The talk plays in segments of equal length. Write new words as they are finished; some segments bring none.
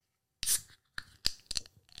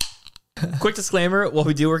Quick disclaimer, while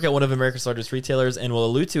we do work at one of America's largest retailers and will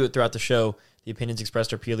allude to it throughout the show, the opinions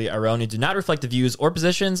expressed are purely our own and do not reflect the views or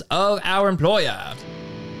positions of our employer.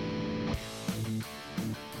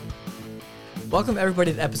 Welcome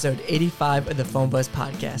everybody to episode 85 of the Phone Buzz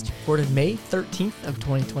Podcast, recorded May 13th of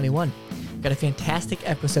 2021. We've got a fantastic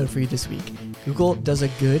episode for you this week. Google does a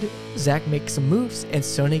good, Zach makes some moves, and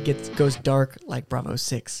Sony goes dark like Bravo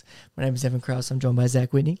 6. My name is Evan Krause. I'm joined by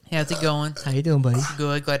Zach Whitney. How's it going? How you doing, buddy?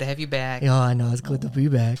 Good. Glad to have you back. Yeah, I know. It's good to be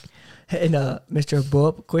back. And Mr.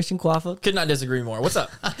 Bob, Question Quaffle. Could not disagree more. What's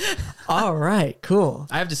up? All right, cool.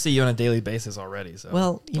 I have to see you on a daily basis already. So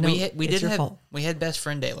Well, you know, it's your fault. We had best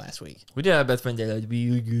friend day last week. we did have best friend day. That'd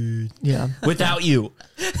be good. Yeah. Without you.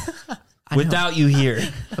 I know. Without you here.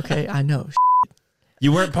 Okay, I know.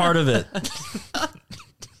 You weren't part of it.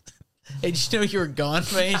 Hey, did you know you were gone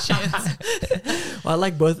by any chance? Well, I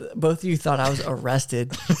like both of you thought I was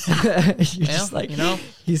arrested. You're just like, you know.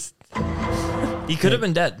 he's... He could have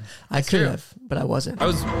been dead. I could have, but I wasn't. I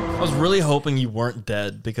was really hoping you weren't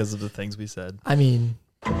dead because of the things we said. I mean,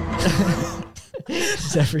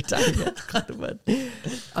 just every time you have to click the button.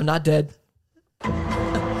 I'm not dead.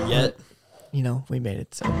 Yet. You know, we made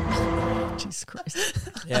it, so Jesus Christ.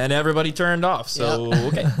 And everybody turned off. So,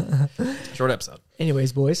 okay. Short episode.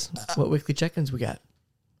 Anyways, boys, what weekly check-ins we got?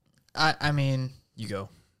 I mean, You go.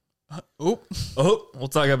 oop. Oh, we'll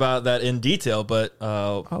talk about that in detail, but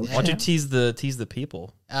why don't you tease the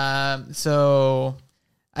people? So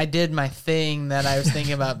I did my thing that I was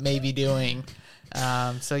thinking about maybe doing.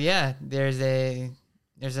 So yeah, there's a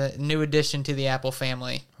new addition to the Apple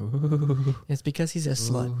family. Ooh. It's because he's a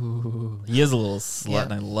slut. Ooh. He is a little slut, Yeah.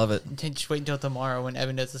 and I love it. Just wait until tomorrow when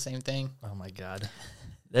Evan does the same thing. Oh my god,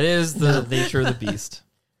 that is the nature of the beast.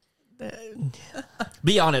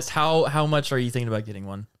 Be honest. How much are you thinking about getting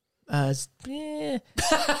one? It's It's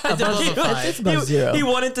about zero. He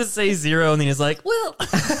wanted to say 0, and then he's like, "Well,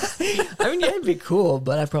 I mean, yeah, it'd be cool,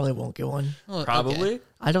 but I probably won't get one. Well, probably." okay.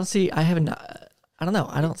 I don't see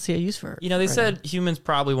a use for it. You know, they right said humans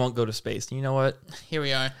probably won't go to space. And you know what? Here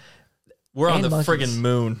we are. We're on And the monkeys. friggin'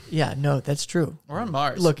 moon. now. Yeah, no, that's true. We're on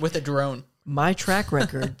Mars. Look. with a drone. My track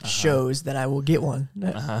record shows that I will get one.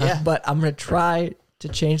 Yeah. But I'm going to try to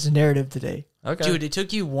change the narrative today. Okay, Dude, it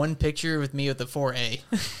took you one picture with me with the 4A.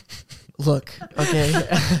 Look, okay,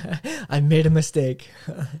 I made a mistake.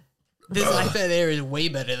 This iPad Air is way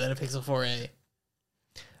better than a Pixel 4A.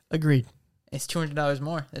 Agreed. It's $200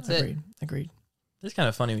 more. That's it. Agreed. it's kind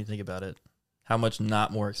of funny when you think about it. How much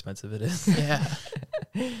not more expensive it is. Yeah.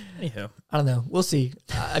 Anyhow, I don't know. We'll see.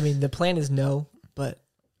 I mean, the plan is no, but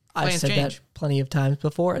I've Plans said change. that plenty of times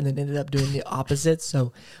before and then ended up doing the opposite.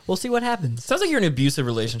 So we'll see what happens. sounds like you're in an abusive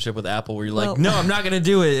relationship with Apple, where you're Well- like, "No, I'm not gonna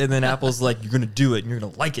do it," and then Apple's like, "You're gonna do it, and you're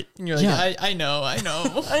gonna like it." And you're like, Yeah. I know. I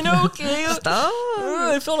know. Okay. Stop.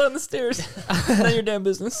 I fell down the stairs. Not your damn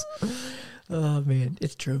business. Oh, man.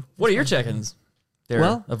 It's true. What are your check-ins? There,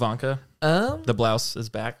 Well- Ivanka. Um, The blouse is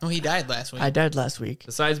back. Oh, he died last week. I died last week.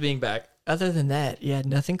 Besides being back, Other than that, yeah,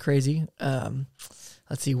 nothing crazy.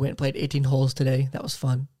 Let's see. Went and played 18 holes today. That was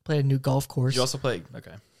fun. Played a new golf course. you also play.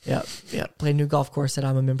 Okay. Yeah. Played a new golf course that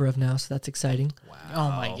I'm a member of now, so that's exciting. Wow. Oh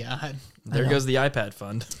my God. There I know. goes the iPad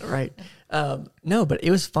fund. Right. No, but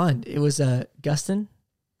it was fun. It was Guston,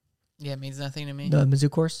 Yeah, it means nothing to me. the Mizzou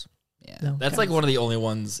course. Yeah. No, That's like one of the only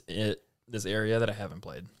ones in this area that I haven't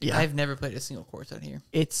played. yeah. I've never played a single course out here.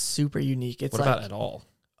 It's super unique. It's What like about at all?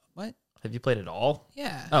 What? Have you played at all?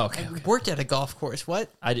 Yeah. Oh, okay, I okay. worked at a golf course. What?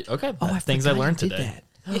 I did. Okay. I Things I forgot you learned did today.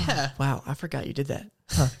 that. Yeah. Wow, I forgot you did that.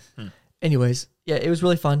 Huh. Anyways, yeah, it was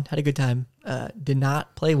really fun. Had a good time. Did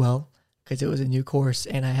not play well because it was a new course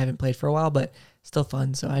and I haven't played for a while, but still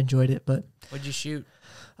fun. So I enjoyed it. But What'd you shoot?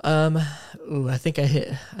 I think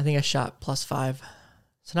I shot +5.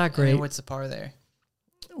 So not I mean, great. what's the par there?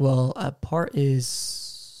 Well, part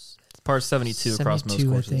is Par 72 across most 72,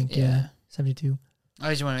 courses. I think. Yeah, 72. I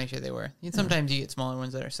just want to make sure they were. Sometimes you get smaller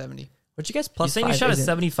ones that are 70. What you guys You +5? saying you shot a isn't-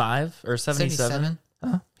 75 or 77? Yeah,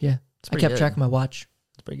 I pretty kept good. track of my watch.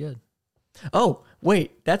 It's pretty good. Oh,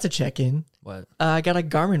 wait, that's a check-in. What? I got a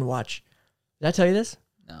Garmin watch. Did I tell you this?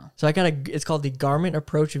 No. So it's called the Garmin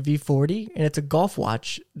Approach V40, and it's a golf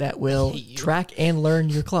watch that will hate you. track and learn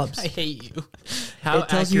your clubs. I hate you. How It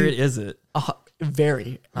tells you- accurate is it?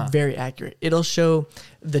 Very accurate. It'll show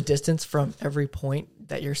the distance from every point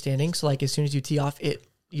that you're standing. So like as soon as you tee off, it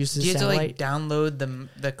uses Do you have to satellite. like download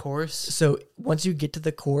the course? So once you get to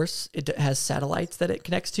the course, it has satellites that it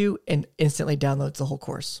connects to and instantly downloads the whole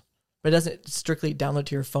course. But it doesn't strictly download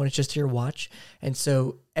to your phone. It's just to your watch. And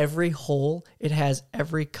so every hole, it has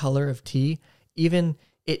every color of tee. Even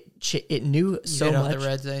it knew You so hit much. off the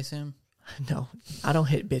reds, I assume. No, I don't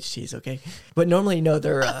hit bitch tees, okay? But normally,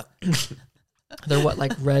 they're they're what,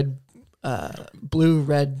 like red, blue,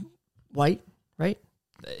 red, white, right?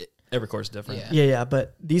 Every course is different. Yeah. Yeah.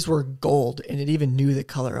 But these were gold, and it even knew the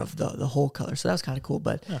color of the hole color, so that was kind of cool.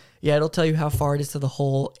 But yeah, it'll tell you how far it is to the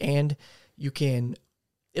hole, and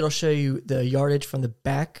it'll show you the yardage from the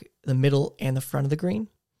back, the middle, and the front of the green,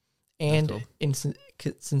 and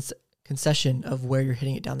That's in concession of where you're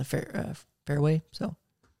hitting it down the fairway. So.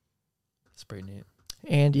 It's pretty neat.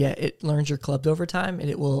 And yeah, it learns your clubs over time, and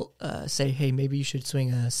it will say, hey, maybe you should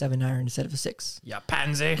swing a 7-iron instead of a 6. Yeah,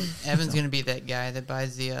 pansy. Evan's going to be that guy that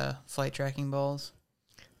buys the flight tracking balls.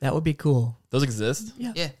 That would be cool. Those exist?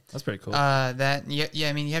 Yeah. Yeah. That's pretty cool. I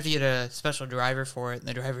mean, you have to get a special driver for it, and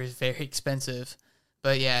the driver is very expensive.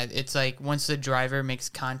 But yeah, it's like once the driver makes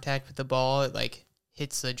contact with the ball, it like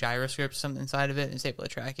hits the gyroscope or something inside of it, and it's able to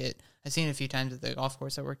track it. I've seen it a few times at the golf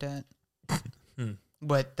course I worked at.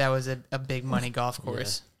 But that was a big money golf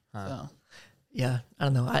course. Yeah. So. Yeah, I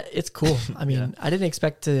don't know. It's cool. I mean, I didn't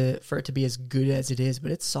expect for it to be as good as it is, but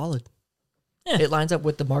it's solid. Yeah. It lines up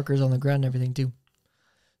with the markers on the ground and everything, too.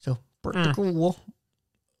 So, pretty cool.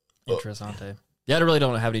 Interessante. Yeah, I really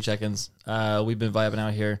don't have any check-ins. We've been vibing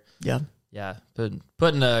out here. Yeah. Yeah,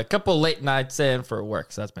 putting a couple late nights in for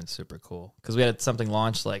work, so that's been super cool. Because we had something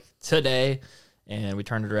launched like today, and we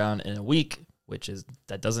turned it around in a week,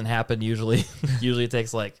 that doesn't happen usually. Usually it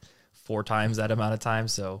takes like 4 times that amount of time,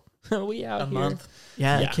 so we out A here. month.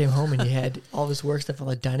 Yeah, I Yeah. came home and he had all this work stuff on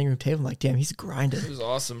the dining room table. I'm like, damn, he's grinding. It was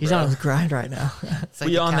awesome, He's bro. on his grind right now. It's like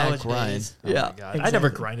We the on that college grind. days. Oh Yeah, my God. I never exactly.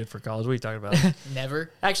 grinded for college. What are you talking about?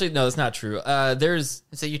 Never. Actually, no, that's not true. There's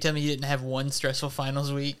So you tell me you didn't have one stressful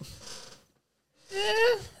finals week?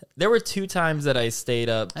 there were 2 times that I stayed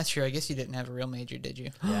up. That's true. I guess you didn't have a real major, did you?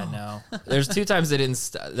 Yeah, no. There's 2 times that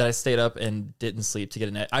I stayed up and didn't sleep to get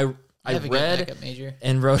an. I have a good read backup major.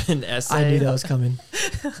 and wrote an essay. I knew that was coming.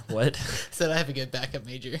 What? Said I have a good backup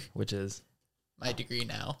major. Which is My degree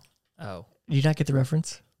now. oh Did you not get the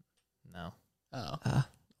reference? no. Oh.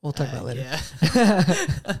 We'll talk about it later.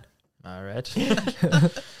 Yeah. All right.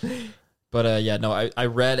 But yeah, no, I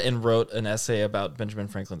read and wrote an essay about Benjamin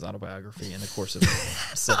Franklin's autobiography in the course of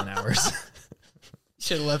 7 hours.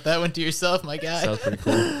 Should have left that one to yourself, my guy. So that was pretty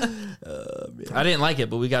cool. I didn't like it,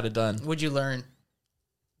 but we got it done. What'd you learn?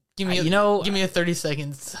 Give me, give me a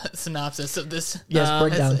 30-second synopsis of this. Yes,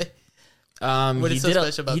 break down. essay. What is so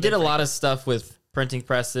special about he did a Ben lot of stuff with printing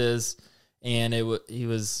presses, and he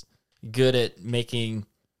was good at making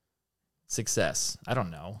success. I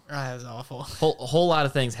don't know. Oh, that was awful. A whole lot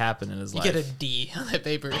of things happen in his You life. get a D on that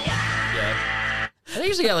paper. Yeah. I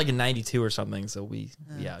usually got like a 92 or something, so we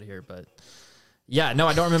out here, but yeah, no,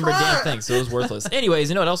 I don't remember a damn thing, so it was worthless. Anyways,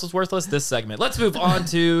 you know what else was worthless? This segment. Let's move on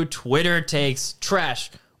to Twitter Takes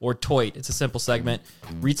Trash or Toit. It's a simple segment.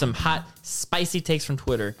 Read some hot, spicy takes from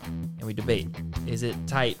Twitter, and we debate. Is it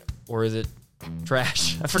tight or is it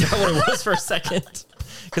trash? I forgot what it was for a second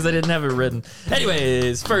because I didn't have it written.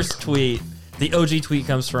 Anyways, first tweet. The OG tweet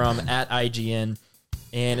comes from @IGN.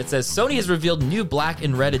 And it says, Sony has revealed new black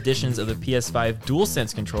and red editions of the PS5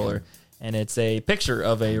 DualSense controller. And it's a picture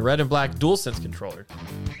of a red and black DualSense controller.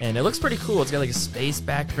 And it looks pretty cool. It's got like a space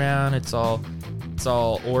background. It's all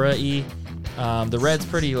aura-y. The red's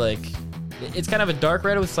pretty like, it's kind of a dark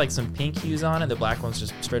red with like some pink hues on it. The black one's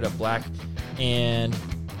just straight up black. And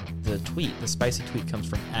the spicy tweet comes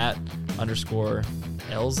from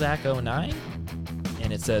 @_LZAC09.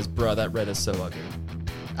 And it says, bruh, that red is so ugly.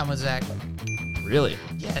 I'm a Zach. Really?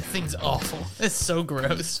 Yeah, that thing's awful. It's so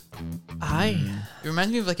gross. I It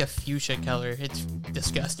reminds me of like a fuchsia color. It's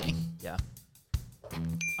disgusting. Yeah.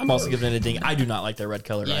 I'm also giving it a ding. I do not like that red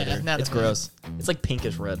color Yeah, either. not a It's fan. gross. It's like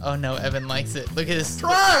pinkish red. Oh no, Evan likes it. Look at his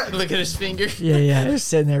look at his finger. yeah, I was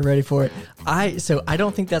sitting there ready for it. I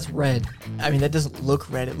don't think that's red. I mean, that doesn't look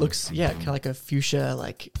red. It looks kind of like a fuchsia,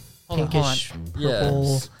 like Hold on, pinkish Yeah.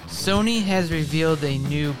 purple. Sony has revealed a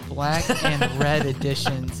new black and red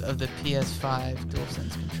editions of the PS5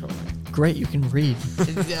 DualSense controller. Great, you can read.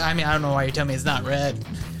 I mean, I don't know why you're telling me it's not red.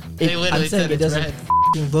 They literally I'm saying said it it's doesn't red.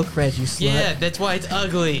 f***ing look red, you slut. Yeah, that's why it's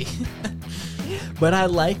ugly. But I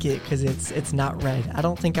like it because it's not red. I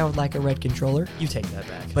don't think I would like a red controller, You take that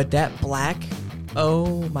back. but that black,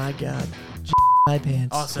 oh my god, my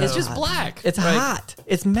pants. Also- It's just hot. black. It's Like- hot.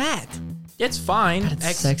 It's matte. It's fine.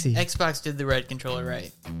 It's sexy. Xbox did the red controller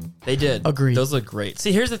right. They did. Agreed. Those look great.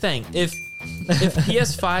 See, here's the thing. If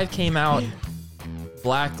PS5 came out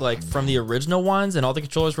black like from the original ones and all the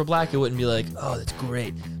controllers were black, it wouldn't be like, oh, that's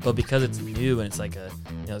great. But because it's new and it's like a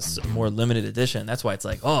it's a more limited edition, that's why it's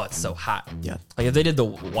like, oh, it's so hot. Yeah. Like if they did the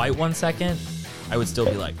white one second, I would still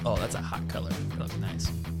be like, oh, that's a hot color. It looks nice.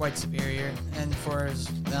 White superior. And for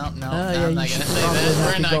no, yeah, I'm you not should gonna say probably that. not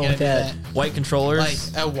We're be not going gonna with do that. that. White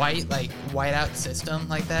controllers, Like a white out system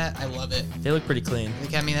like that. I love it. they look pretty clean.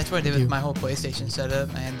 Like, I mean, that's what I did with my whole PlayStation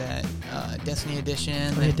setup. I had that Destiny edition,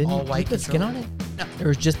 Oh, yeah, and didn't all you white put the skin on controller. it? No. Or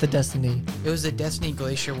was just the Destiny? It was the Destiny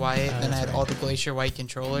Glacier White, then I that's had right. all the Glacier White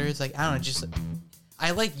controllers. Like, I don't know, just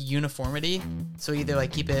I like uniformity. So either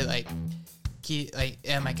like keep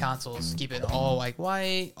and my consoles, keep it all like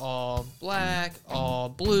white, all black, all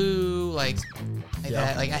blue, like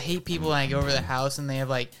that. Like, I hate people when I go over to the house and they have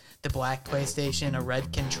like the black PlayStation, a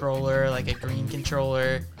red controller, like a green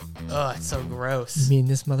controller. Ugh, it's so gross. I mean,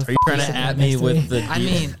 this motherfucker. Are you trying to sitting at next me to with the? I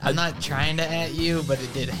mean, I'm not trying to at you, but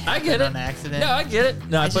it did happen I get it on accident. No, I get it.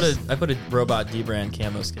 No, I just- put a robot D-brand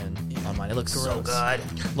camo skin on mine. It looks so Gross.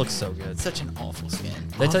 good. Looks so good. It's such an awful skin.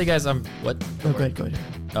 Did I tell you guys I'm what? Oh, go ahead.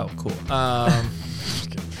 Oh, cool.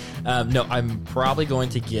 No, I'm probably going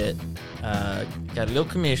to get. Got a little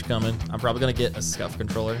commish coming. I'm probably going to get a Scuff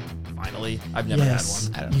controller. Finally, I've never Yes,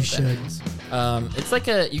 had I don't know you what that should. means. It's like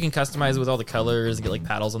you can customize it with all the colors and get like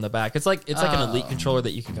paddles on the back. It's like an elite Oh. controller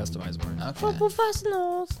that you can customize more. Okay.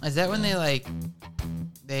 Professionals. Is that when they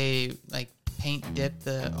paint dip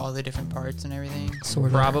all the different parts and everything? Sort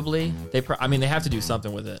of. Probably. I mean, they have to do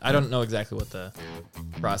something with it. I don't know exactly what the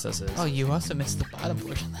process is. Oh, you also missed the bottom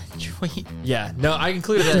portion of that tweet. Yeah. No, I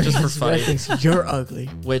included that just for Red funny. thinks you're ugly.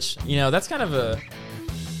 Which, that's kind of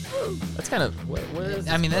what is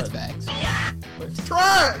I mean, this that's bud? facts.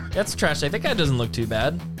 That's trash tag. That guy doesn't look too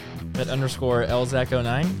bad. That underscore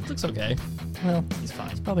Elzak09 looks okay. Well, He's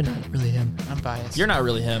fine. probably not really him. I'm biased. You're not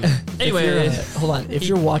really him. If Anyway. you're, hold on. If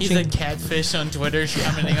you're watching, He's a catfish on Twitter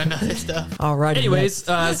commenting on other stuff. all right. Anyways,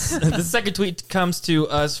 the second tweet comes to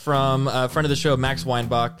us from a friend of the show, Max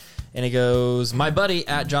Weinbach, and it goes, "My buddy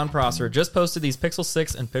at John Prosser just posted these Pixel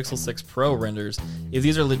 6 and Pixel 6 Pro renders. If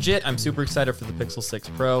these are legit, I'm super excited for the Pixel 6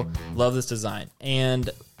 Pro. Love this design." And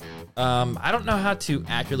I don't know how to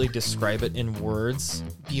accurately describe it in words.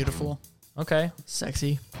 Beautiful. Okay,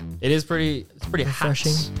 Sexy. it's pretty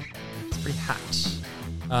Refreshing. hot. It's pretty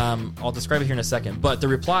hot. I'll describe it here in a second, but the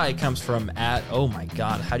reply comes from oh my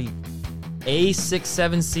god, how do you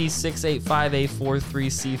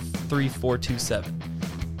A67C685A43C3427.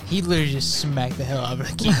 He literally just smacked the hell out of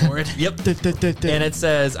the keyboard. Yep. And it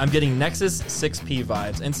says, "I'm getting Nexus 6P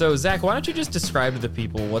vibes." And so, Zach, why don't you just describe to the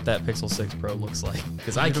people what that Pixel 6 Pro looks like?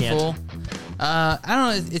 Because I Beautiful. can't. I don't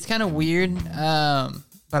know. It's kind of weird,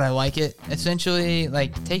 but I like it. Essentially,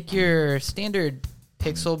 like, take your standard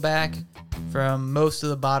Pixel back from most of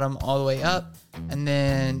the bottom all the way up, and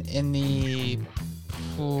then in the,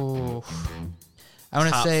 I want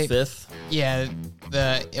to Top say, fifth,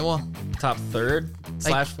 top third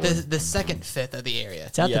like / fourth. the second fifth of the area.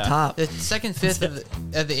 It's at Yeah. the top. The second fifth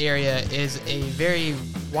of the area is a very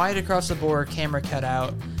wide across the board camera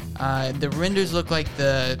cutout. The renders look like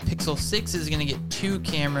the Pixel 6 is going to get 2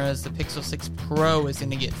 cameras. The Pixel 6 Pro is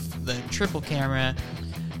going to get the triple camera.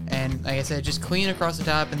 And like I said, just clean across the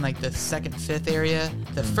top in like the second fifth area.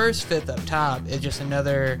 The first fifth up top is just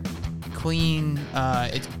another clean,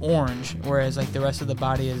 it's orange, whereas like the rest of the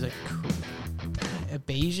body is a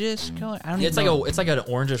beigeish color. I don't It's even know. like an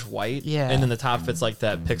orangish white. Yeah. And then the top fits like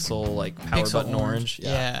that pixel like power Pixel button orange.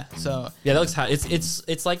 Yeah. So Yeah, that looks hot.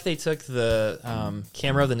 It's like they took the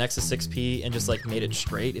camera of the Nexus 6P and just like made it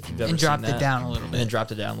straight. If you've ever and dropped seen it that. down a little And then bit.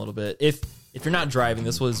 dropped it down a little bit. If you're not driving,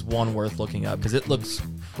 this was one worth looking up because it looks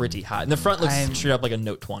pretty hot. And the front looks straight up like a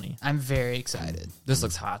Note 20. I'm very excited. This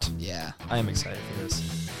looks hot. Yeah. I am excited for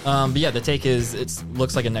this. But yeah, the take is it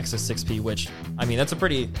looks like a Nexus 6P, which I mean that's a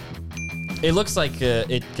pretty. It looks like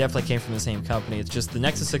it definitely came from the same company. It's just the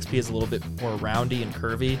Nexus 6P is a little bit more roundy and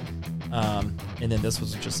curvy, and then this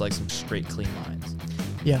was just like some straight clean lines.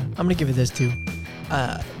 Yeah, I'm gonna give it this too.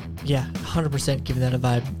 Yeah, 100% giving that a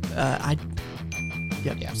vibe.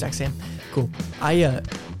 Yeah. Zach Sam, cool. I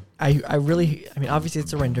really, I mean, obviously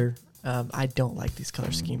it's a render. I don't like these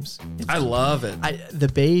color schemes. I love it. The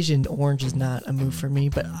beige and orange is not a move for me,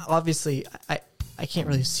 but obviously I can't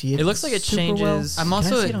really see it. It looks like it super changes- Well. I'm Can I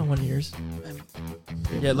also- see it on one of yours.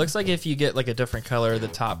 Yeah, it looks like if you get like a different color, the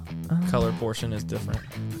top color portion is different.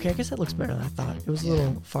 Okay, I guess that looks better than I thought. It was a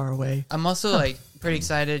little far away. I'm also like pretty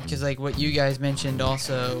excited because like what you guys mentioned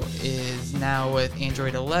also is now with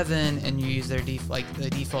Android 11 and you use their the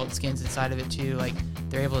default skins inside of it too, like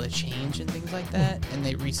they're able to change and things like that, and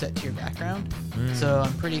they reset to your background. So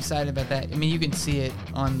I'm pretty excited about that. I mean, you can see it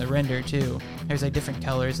on the render too. There's like different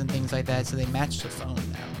colors and things like that, so they match the phone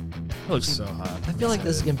now. It looks so hot. I feel like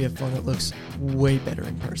this is gonna be a phone that looks way better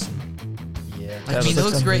in person. Yeah. I That mean, it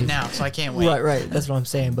looks looks great amazing. now, so I can't wait. Right. That's what I'm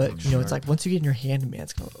saying. But you know, it's Sure. like once you get in your hand, man,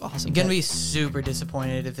 it's gonna look awesome. I'm gonna be super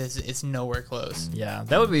disappointed if it's nowhere close. Yeah,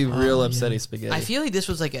 that would be real yeah. upsetting spaghetti. I feel like this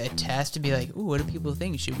was like a test to be like, ooh, what do people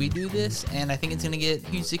think? Should we do this? And I think it's gonna get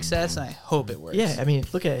huge success, and I hope it works. Yeah, I mean,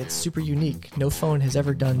 look at it. It's super unique. No phone has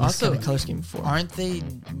ever done this Also, kind of color scheme before. Aren't they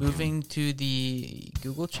moving to the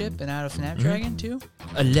Google chip and out of Snapdragon too?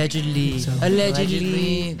 Allegedly. So-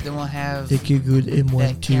 Allegedly, then we'll have The Google M1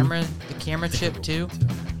 that 2. the camera chip too.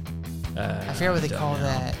 I forget what they call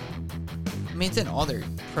that. I mean, it's in all their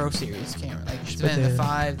Pro Series camera. Like it's But been the the-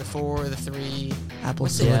 5, the 4, the 3. Apple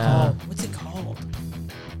What's Silicon. it called? What's it called?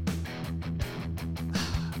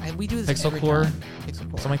 We do this Pixel every Core? time. Pixel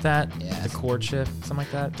Core. Something like that. Yeah. The core chip, something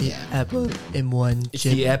like that. The Yeah. Apple M1 It's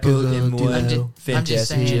chip. the Apple Google M1 Duo. I'm just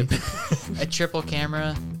fantastic saying, chip. a triple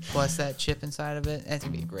camera plus that chip inside of it. That's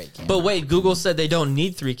gonna be a great camera. But wait, Google said they don't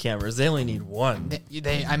need 3 cameras; they only need 1.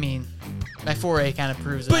 I mean, my 4A kind of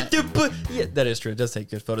proves But, that. yeah, that is true. It does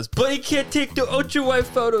take good photos, but it can't take the ultra wide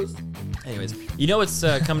photos. Anyways, you know it's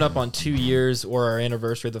coming up on 2 years or our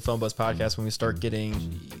anniversary of the Phone Buzz podcast when we start getting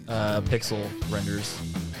pixel renders,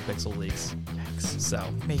 pixel leaks. So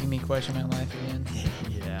Making me question my life again.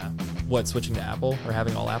 yeah, what, switching to Apple or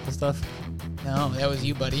having all Apple stuff? No, that was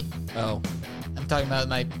you, buddy. Oh, I'm talking about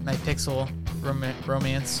my Pixel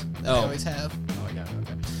romance that I Oh. always have. oh, I got it.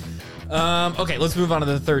 Okay. Okay, let's move on to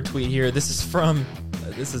the third tweet here. This is from.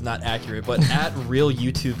 This is not accurate, but at Real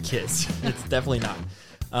YouTube Kids. It's definitely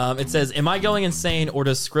not. It says, "Am I going insane, or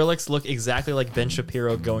does Skrillex look exactly like Ben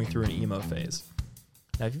Shapiro going through an emo phase?"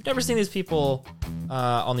 Now, if you've never seen these people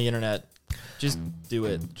on the internet, just do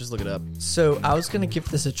it. Just look it up. So I was gonna give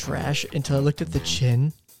this a trash until I looked at the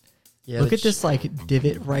chin. Yeah, Look at this like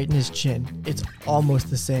divot right in his chin. It's almost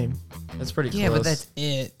the same. That's pretty close. Yeah, but that's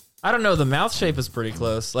it. I don't know. The mouth shape is pretty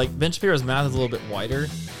close. Like Ben Shapiro's mouth is a little bit wider,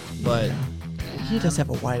 but He does have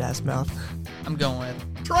a wide ass mouth. I'm going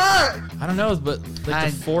with. I don't know. But like I-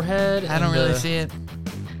 the forehead, I don't and really the, see it.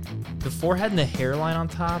 the forehead and the hairline on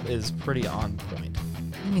top is pretty on point.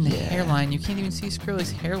 I mean, the Yeah. hairline. You can't even see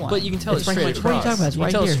Skrillex's hairline. But you can tell it's, It's right- straight what are you across. talking about? It's You can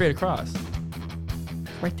right tell it's here. straight across.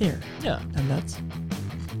 Right there. Yeah, I'm nuts.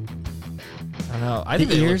 I don't know. I The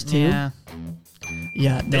think they ears look, too. Yeah.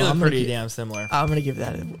 Yeah, they no, look I'm pretty gonna, damn similar. I'm gonna give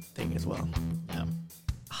that a thing as well. Yeah.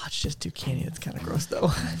 Oh, it's just too canny. It's kind of gross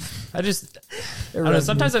though. I don't know.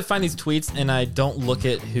 Sometimes I find these tweets and I don't look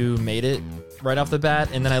at who made it right off the bat,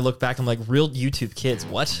 and then I look back and I'm like, Real YouTube Kids,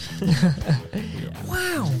 what?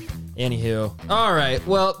 Wow. Anywho, all right.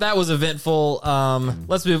 Well, that was eventful.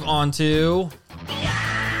 Let's move on to.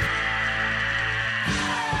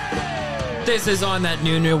 This is on that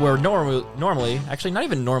new where normally, actually not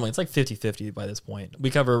even normally, it's like 50-50 by this point. We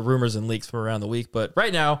cover rumors and leaks from around the week, but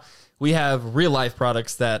right now we have real life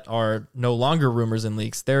products that are no longer rumors and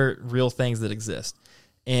leaks. They're real things that exist.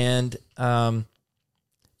 And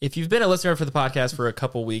if you've been a listener for the podcast for a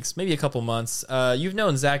couple weeks, maybe a couple months, you've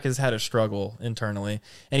known Zach has had a struggle internally,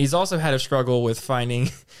 and he's also had a struggle with finding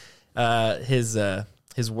his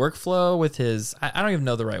workflow with his. I don't even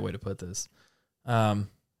know the right way to put this.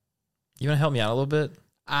 You want to help me out a little bit?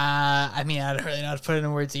 I mean, I don't really know how to put it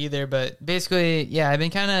in words either, but basically, yeah, I've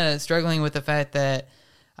been kind of struggling with the fact that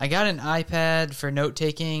I got an iPad for note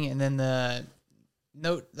taking, and then the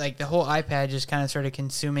whole iPad just kind of started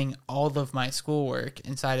consuming all of my schoolwork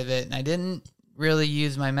inside of it, and I didn't really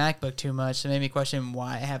use my MacBook too much, so it made me question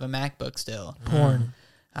why I have a MacBook still. Porn.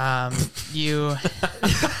 You.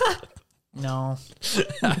 No.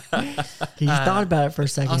 He thought about it for a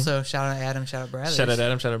second. Also, shout out Adam, shout out Bradley. Shout out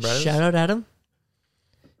Adam, shout out Brothers. Shout out Adam.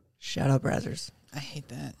 Shout out Brazzers. I hate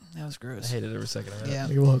that. That was I gross. hated every second of it. Yeah.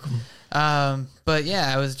 You're welcome. But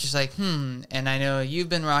yeah, I was just like, and I know you've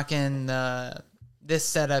been rocking this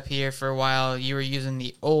setup here for a while. You were using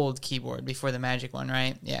the old keyboard before the Magic one,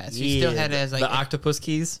 right? Yeah. So you still had it as like the octopus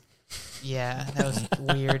keys. yeah, that was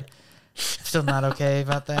weird. Still not okay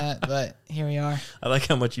about that, but here we are. I like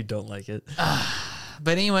how much you don't like it.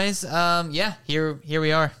 But anyways, yeah, here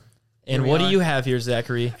we are. And we what do are. you have here,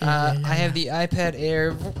 Zachary? I have the iPad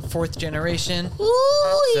Air 4th generation. So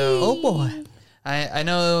Oh boy. I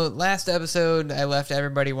know last episode I left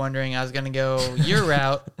everybody wondering I was going to go your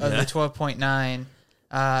route of Yeah. the 12.9.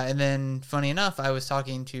 And then, funny enough, I was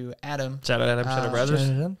talking to Adam, Shout out Adam, shout out Shout Brothers.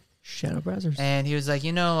 out Adam. Shout out Brazzers. and he was like,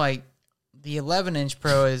 like the 11-inch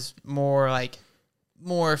Pro is more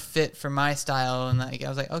fit for my style. And like I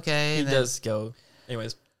was like, okay. He And then, does go.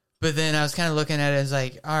 Anyways, But then I was kind of looking at it as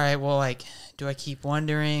like, all right, well, like, do I keep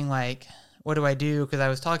wondering, like, what do I do? Because I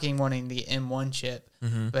was wanting the M1 chip,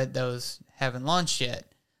 but those haven't launched yet.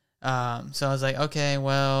 So I was like, okay,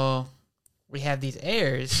 well, we have these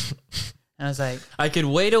Airs. And I was like, I could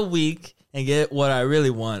wait a week and get what I really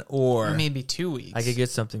want, or maybe 2 weeks. I could get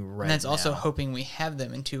something right And that's also now. hoping we have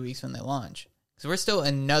them in 2 weeks when they launch. Because we're still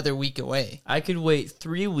another week away. I could wait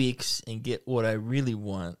 3 weeks and get what I really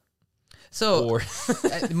want. So Or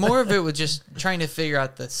more of it was just trying to figure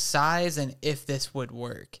out the size and if this would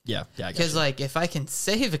work. yeah, I got Because you. like if I can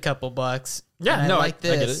save a couple bucks, Yeah, and no, I I like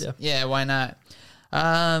get this. it, yeah. Why not?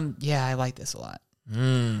 Yeah, I like this a lot. What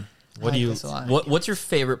like do you? this a lot. What's your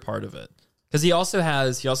favorite part of it? Because he also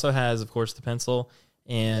has, of course, the pencil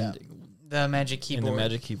and The Magic Keyboard,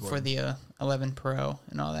 Magic Keyboard. for the 11 Pro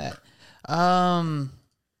and all that.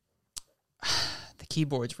 The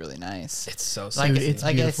keyboard's really nice. it's so Like Dude, it's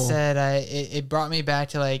like beautiful. I said, it brought me back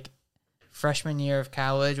to like freshman year of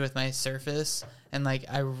college with my Surface, and like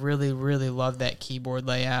I really love that keyboard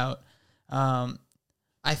layout.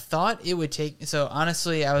 I thought it would take. So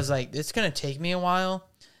honestly, I was like, it's gonna take me a while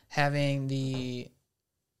having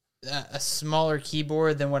a smaller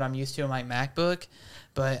keyboard than what I'm used to on my MacBook.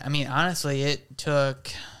 But I mean, honestly, it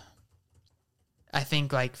took, I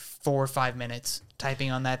think, like 4 or 5 minutes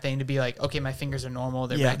typing on that thing to be like, okay, my fingers are normal.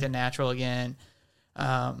 They're Yeah. back to natural again.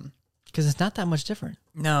 Because it's not that much different.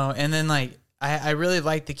 No, and then like I really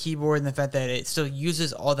like the keyboard and the fact that it still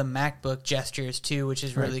uses all the MacBook gestures too, which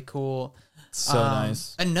is really cool. so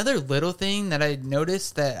nice. Another little thing that I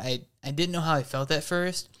noticed that I didn't know how I felt at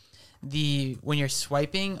first, when you're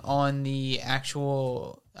swiping on the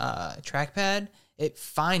actual trackpad, it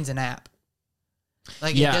finds an app.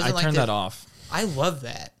 Like Yeah, it doesn't I turned to- that off. I love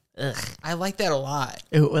that. I like that a lot.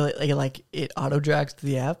 It auto drags to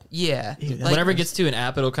the app. Yeah. Ew, Like, Whenever it gets to an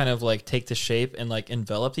app, it'll kind of like take the shape and like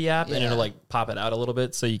envelop the app, and Yeah. it'll like pop it out a little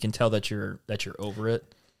bit, so you can tell that you're over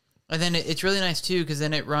it. and then it's really nice too because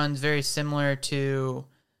then it runs very similar to,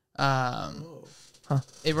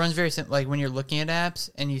 it runs very like when you're looking at apps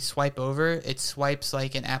and you swipe over, it swipes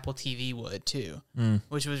like an Apple TV would too,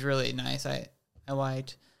 which was really nice. I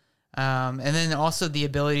liked. And then also the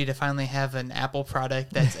ability to finally have an Apple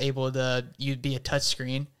product that's able to be a touch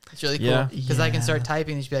screen. It's really cool Yeah. because I can Yeah. start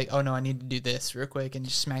typing and just be like, oh no, I need to do this real quick and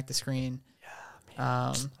just smack the screen.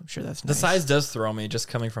 I'm sure that's The nice. size does throw me just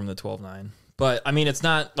coming from the 12.9, but I mean, it's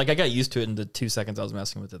not like I got used to it in the 2 seconds I was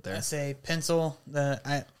messing with it there. I say pencil. The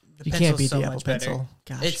You pencil's can't beat so the Apple much better. Pencil.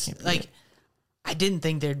 Gosh, It's you can't beat like it. I didn't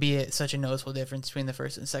think there'd be such a noticeable difference between the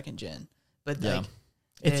first and second gen, but Yeah. like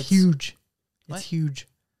It's huge. What? It's huge.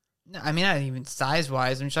 no, I mean not even size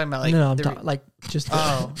wise. I'm just talking about like no, I'm the- talking like just.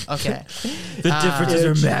 oh okay. The differences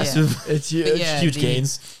are Huge. massive. It's huge. But yeah, Huge the-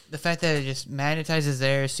 gains. The fact that it just magnetizes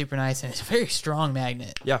there is super nice, and it's a very strong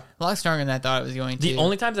magnet. Yeah. A lot stronger than I thought it was going to. The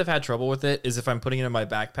only times I've had trouble with it is if I'm putting it in my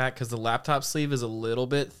backpack because the laptop sleeve is a little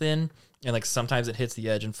bit thin and like sometimes it hits the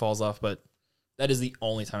edge and falls off. But that is the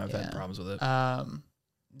only time I've had Yeah. problems with it.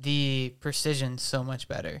 The precision's so much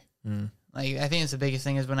better. Mm. Like I think it's the biggest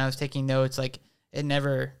thing is when I was taking notes, like it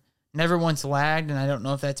never once lagged, and I don't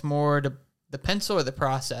know if that's more to the pencil or the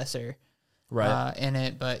processor Right. in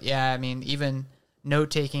it. But yeah, I mean even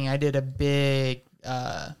note taking, I did a big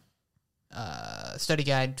study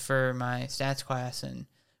guide for my stats class, and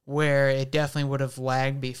where it definitely would have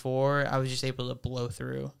lagged before, I was just able to blow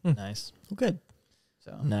through. Nice. Well, good.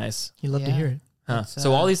 So Nice. You love to Yeah. hear it. Huh. It's,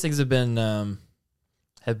 So all these things have been kind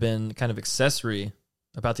of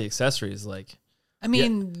about the accessories. Like, I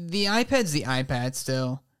mean, the iPad's the iPad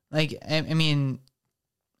still. Like, I mean,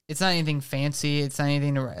 it's not anything fancy. It's not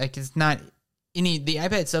anything to, like, it's not any, the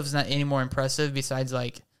iPad itself is not any more impressive besides,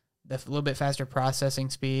 like, the little bit faster processing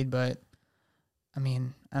speed. But, I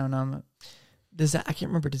mean, I don't know. Does that? I can't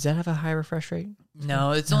remember. Does that have a high refresh rate?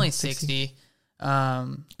 No, it's No, only 60. 60.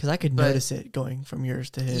 Because I could But- notice it going from yours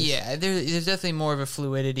to his. Yeah, there's definitely more of a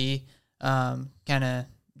fluidity kind of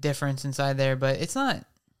difference inside there. But it's not,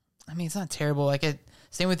 I mean, it's not terrible. Like,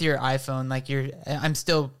 same with your iPhone. Like, I'm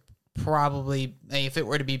still probably, like, if it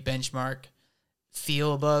were to be benchmark,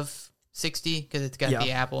 feel above 60 because it's got Yeah.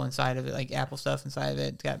 the Apple inside of it, like Apple stuff inside of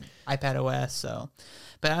it. It's got iPad OS. So,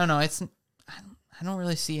 but I don't know. I don't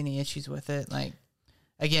really see any issues with it. Like,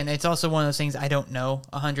 again, it's also one of those things I don't know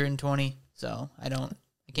 120, so I can't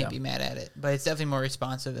Yeah. be mad at it. But it's definitely more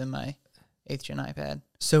responsive than my 8th gen iPad.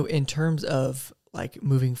 So in terms of like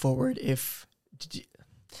moving forward, do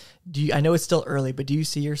you? I know it's still early, but do you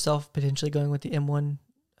see yourself potentially going with the M1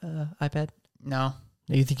 iPad? No.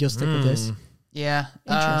 No, you think you'll stick with this? Yeah.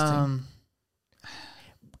 Interesting.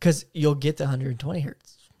 Because you'll get the 120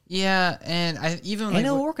 hertz, Yeah, and I even and like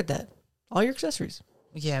it'll work with that. All your accessories.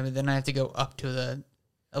 yeah, but then I have to go up to the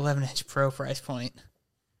 11-inch Pro price point.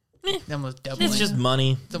 Almost doubling. it's just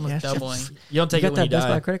money. It's almost Yeah, doubling. You don't take You it got when you that Best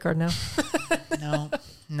Buy die. credit card now.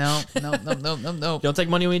 No. You don't take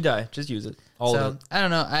money when you die. Just use it. All So of it. I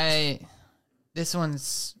don't know. This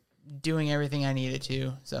one's doing everything I needed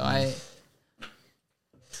to. So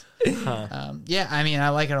Huh. yeah, I mean, I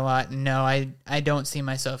like it a lot. No, I don't see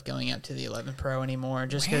myself going up to the 11 Pro anymore,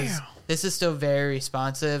 just because this is still very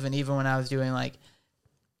responsive. And even when I was doing like,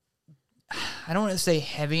 I don't want to say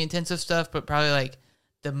heavy intensive stuff, but probably like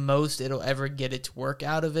the most it'll ever get its work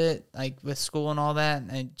out of it, like with school and all that.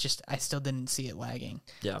 And I still didn't see it lagging.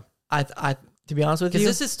 Yeah. I to be honest with Because you,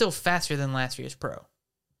 this is still faster than last year's Pro.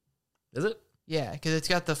 Is it? Yeah, because it's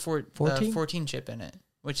got the 14 chip in it,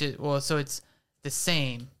 which is, well, so it's the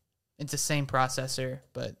same. It's the same processor,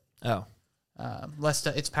 but Oh. less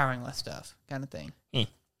stuff. It's powering less stuff, kind of thing. 'Cause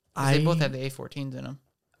I, they both have the A14s in them.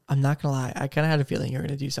 I'm not gonna lie. I kind of had a feeling you were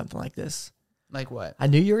gonna do something like this. Like what? I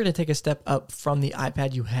knew you were gonna take a step up from the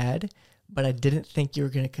iPad you had, but I didn't think you were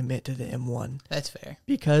gonna commit to the M1 That's fair.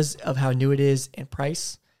 because of how new it is and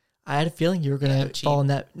price. I had a feeling you were gonna cheap. fall in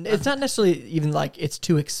that. It's not necessarily even like it's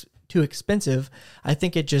too expensive. I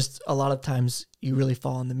think it just a lot of times you really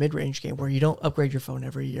fall in the mid range game where you don't upgrade your phone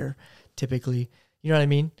every year. Typically, you know what I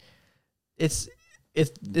mean.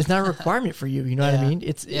 It's not a requirement for you. You know what I Yeah.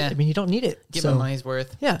 mean. I mean, you don't need it. Get so, my money's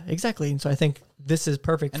worth. yeah, exactly. And so I think this is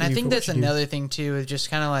perfect. And for I you think for that's what you do. another thing too, is just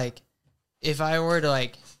kind of like, if I were to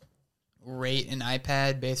like rate an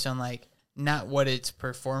iPad based on like not what its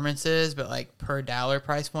performance is, but like per dollar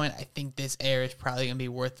price point, I think this Air is probably gonna be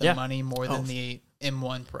worth the Yeah. money more than the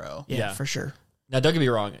M1 Pro. Yeah, Yeah. for sure. Now, don't get me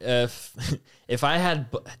wrong. If I had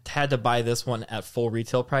to buy this one at full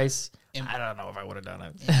retail price, I don't know if I would have done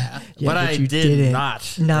it. Yeah. Yeah, but I you did didn't.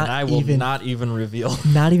 not. Not and I will even- not even reveal.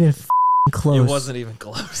 Not even close. It wasn't even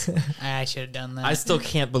close. I should have done that. I still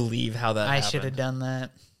can't believe how that I happened. should have done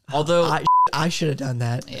that. Although, I should have done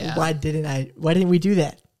that. Yeah. Why didn't we do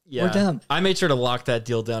that? yeah, We're dumb. I made sure to lock that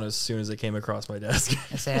deal down as soon as it came across my desk.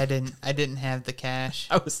 I say I didn't have the cash.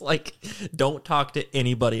 I was like, don't talk to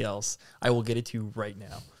anybody else. I will get it to you right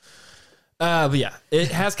now. But yeah,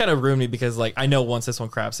 it has kind of ruined me because like I know once this one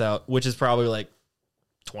craps out, which is probably like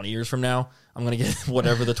 20 years from now, I'm going to get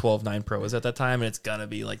whatever the 12.9 Pro is at that time, and it's going to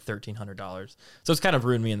be like $1,300. So it's kind of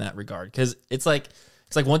ruined me in that regard because it's like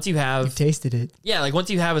once you You have, tasted it. yeah, like once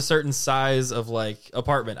you have a certain size of like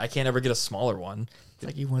apartment, I can't ever get a smaller one. It's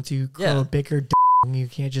like once you grow Yeah. a bigger you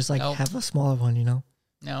can't just like Nope. have a smaller one, you know?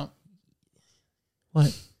 No.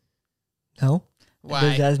 What? No? Does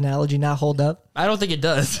Why? that analogy not hold up? I don't think it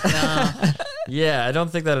does. No. Yeah, I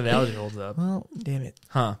don't think that analogy holds up. Well, damn it.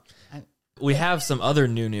 Huh. I- We have some other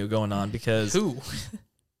new going on because Who?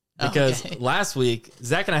 because Okay. last week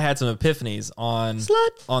Zach and I had some epiphanies on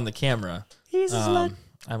Slut. the camera. He's a slut.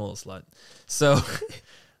 I'm a little slut. So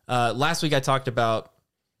last week I talked about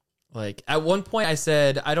like at one point I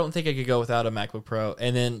said I don't think I could go without a MacBook Pro,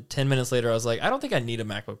 and then 10 minutes later I was like I don't think I need a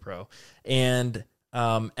MacBook Pro, and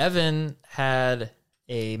Evan had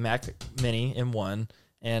a Mac Mini M1,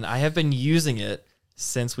 and I have been using it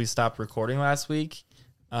since we stopped recording last week,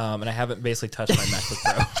 and I haven't basically touched my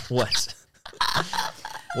MacBook Pro. What?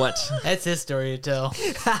 What? That's his story to tell.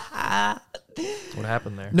 What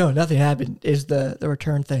happened there? No, nothing happened. It's the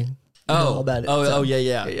return thing. You know all about it. So-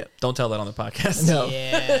 Yeah. yeah. Don't tell that on the podcast. No.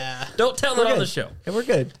 Yeah. Don't tell We're that on good. the show. And we're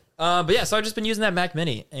good. But yeah, so I've just been using that Mac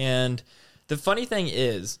Mini, and the funny thing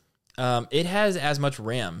is, it has as much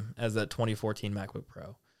RAM as that 2014 MacBook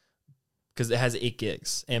Pro because it has 8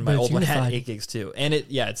 gigs, and my But it's old one had unified. 8 gigs too. And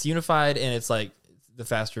it's unified, and it's like the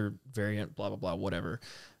faster variant, blah blah blah, whatever.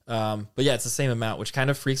 But yeah, it's the same amount, which kind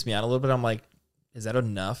of freaks me out a little bit. I'm like, is that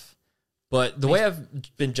enough? But the way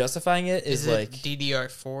I've been justifying it is Is like, it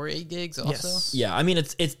DDR4 8 gigs also? Yes. yeah, I mean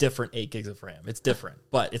it's different 8 gigs of RAM. It's different,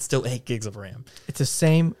 but it's still 8 gigs of RAM. It's the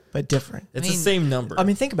same but different. It's mean, the same number. I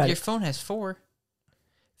mean, think about Your it. phone has 4.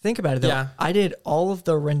 Think about it though. Yeah. I did all of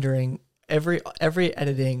the rendering, every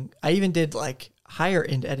editing. I even did like higher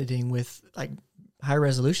end editing with like high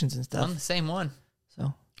resolutions and On stuff. the same one.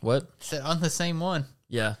 So what? Said on the same one.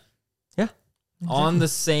 Yeah. yeah, On the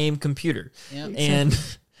same computer. Yeah. And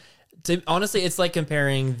honestly, it's like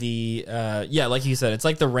comparing the, like you said, it's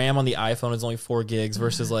like the RAM on the iPhone is only 4 gigs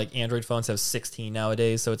versus like Android phones have 16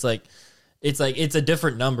 nowadays. So it's a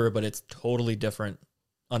different number, but it's totally different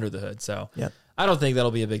under the hood. So Yep. I don't think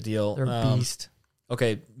that'll be a big deal. they're a beast.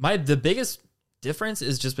 Okay. The biggest difference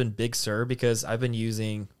has just been Big Sur because I've been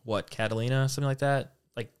using Catalina, something like that.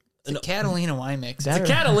 Like It's a Catalina wine mix. That- it's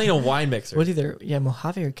a Catalina wine mixer. What either? Yeah,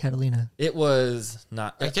 Mojave or Catalina. It was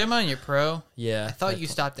not. Are you talking about on your Pro? Yeah. I thought you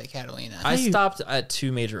stopped at Catalina. I you- stopped at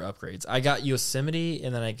 2 major upgrades. I got Yosemite,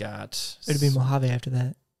 and then I got. It'd be Mojave after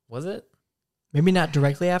that. Was it? Maybe not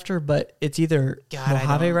directly after, but it's either God,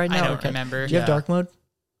 Mojave right now. I or don't Cat- remember. Do you have Yeah. dark mode?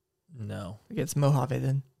 No. It's Mojave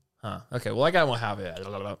then. Huh. Okay. Well, I got one have it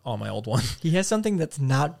on my old one. He has something that's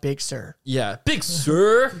not Big Sur. Yeah, Big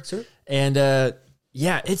Sur. Big Sur? And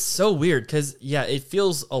yeah, it's so weird because yeah, it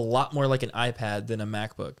feels a lot more like an iPad than a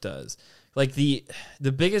MacBook does. Like the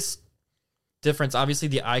biggest difference, obviously,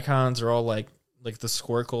 the icons are all like the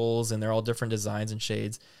squircles, and they're all different designs and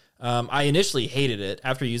shades. I initially hated it.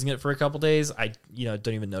 After using it for a couple days, I don't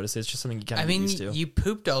even notice it. It's just something you kind of get used to. You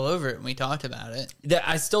pooped all over it when we talked about it.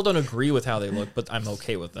 I still don't agree with how they look, but I'm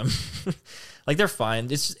okay with them. Like they're fine.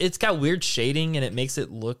 It's got weird shading, and it makes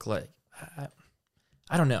it look like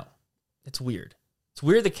I don't know. It's weird. It's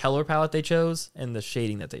weird the color palette they chose and the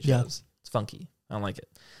shading that they chose. Yeah. It's funky. I don't like it,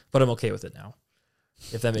 but I'm okay with it now.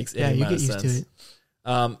 If that makes any you amount get of used sense.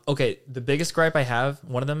 to it. Okay, the biggest gripe I have,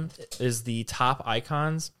 one of them, is the top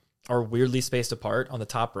icons are weirdly spaced apart on the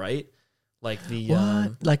top right. Like the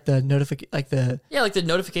What? Like the like the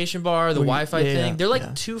notification bar, the Where you- Wi-Fi yeah, thing. They're like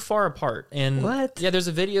yeah. too far apart. And What? Yeah, there's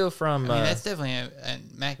a video from I mean, that's definitely a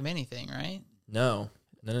Mac Mini thing, right? no.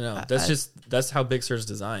 That's how Big Sur's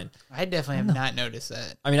designed. I definitely have not noticed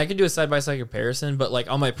that. I mean, I could do a side-by-side comparison, but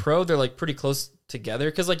like on my Pro, they're like pretty close together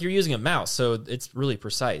because like you're using a mouse, so it's really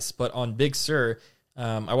precise. But on Big Sur,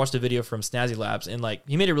 I watched a video from Snazzy Labs, and like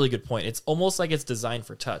he made a really good point. It's almost like it's designed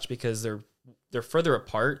for touch because they're further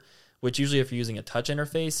apart, which usually if you're using a touch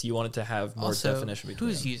interface, you want it to have more Also, definition between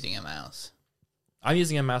who's them. using a mouse? I'm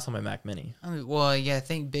using a mouse on my Mac Mini. I mean, well, yeah, I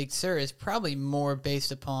think Big Sur is probably more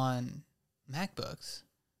based upon MacBooks.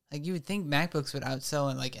 Like you would think MacBooks would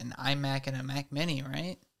outsell like an iMac and a Mac Mini,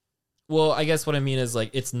 right? Well, I guess what I mean is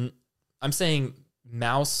like I'm saying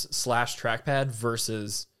mouse / trackpad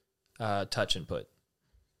versus touch input.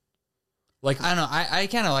 Like I don't know. I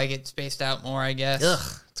kind of like it spaced out more, I guess.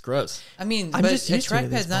 it's gross. I mean, I'm but just a used to it at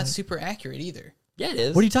this trackpad's not point. super accurate either. Yeah, it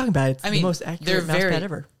is. What are you talking about? It's I the mean, most they're accurate mouse very- pad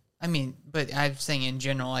ever. I mean, but I'm saying in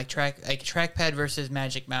general, like trackpad versus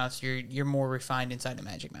Magic Mouse, you're more refined inside a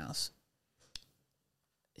Magic Mouse.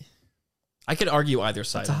 I could argue either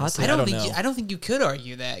side. That's a hot honestly. take. I don't think you could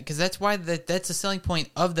argue that because that's why that's the selling point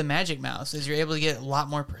of the Magic Mouse is you're able to get a lot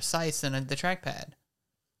more precise than the trackpad.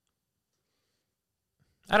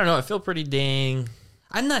 I don't know. I feel pretty dang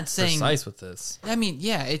I'm not saying. precise with this. I mean,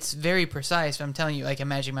 yeah, it's very precise. But I'm telling you, like a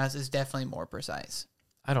Magic Mouse is definitely more precise.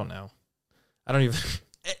 I don't know. I don't even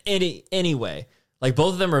anyway. Like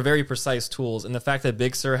both of them are very precise tools, and the fact that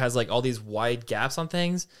Big Sur has like all these wide gaps on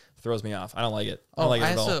things throws me off. I don't like it. I don't like it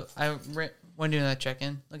at all. Want to do another check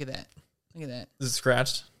in? Look at that. Look at that. Is it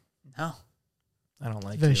scratched? No. I don't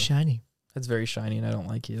like Very you. shiny. It's very shiny, and I don't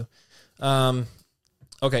like you.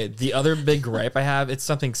 Okay, the other big gripe I have, it's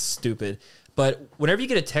something stupid, but whenever you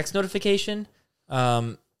get a text notification,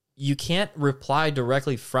 you can't reply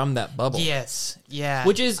directly from that bubble. Yes. Yeah.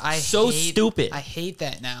 Which is so stupid. I hate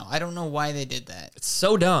that now. I don't know why they did that. It's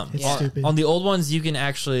so dumb. It's Yeah. stupid. On the old ones, you can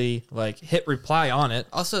actually like hit reply on it,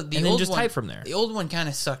 Also, the and old then just one, type from there. The old one kind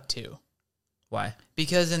of sucked too. Why?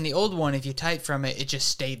 Because in the old one, if you typed from it, it just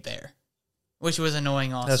stayed there, which was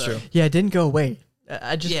annoying also. That's true. Yeah, it didn't go away.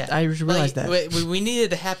 I realized that. We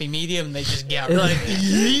needed a happy medium, and they just got It- rid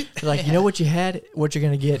of it. Like, you know what you had, what you're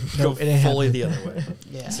gonna get. Go No, it ain't fully happening. the other way.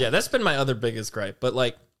 Yeah. So, yeah, that's been my other biggest gripe. But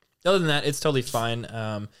like, other than that, it's totally fine.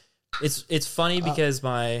 It's funny because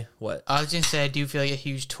what? I was gonna say I do feel like a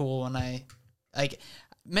huge tool when I like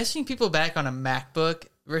messaging people back on a MacBook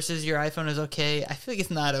versus your iPhone is okay. I feel like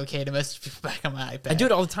it's not okay to message people back on my iPad. I do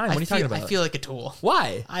it all the time. What are you talking about? I feel like a tool.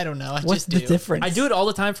 Why? I don't know. I What's just the do. difference? I do it all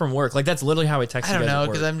the time from work. Like that's literally how I text I you don't guys know at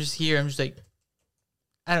work. because I'm just here. I'm just like,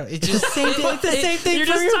 I don't. It's just Same thing. It's the same thing. You're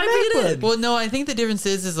for just your typing it MacBook. in. Well, no, I think the difference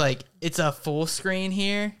is like it's a full screen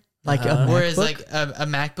here, Like a whereas MacBook? like a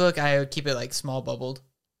MacBook, I would keep it like small bubbled.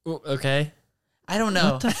 Ooh, okay. I don't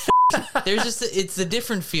know. What the There's just it's a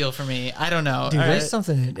different feel for me. I don't know. Dude, All there's right?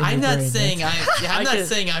 something. In I'm your not brain saying that's- I'm not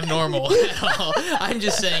saying I'm normal at all. I'm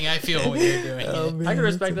just saying I feel weird doing Oh, it. man, I can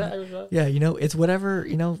that's respect a- that. I respect that. Yeah, it's whatever.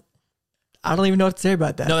 I don't even know what to say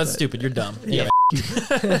about that. No, that's but- stupid. You're dumb. Yeah.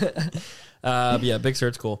 Yeah, Big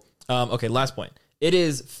Sur's cool. Okay, last point. It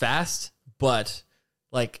is fast, but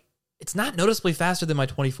like it's not noticeably faster than my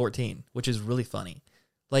 2014, which is really funny.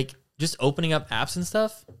 Like just opening up apps and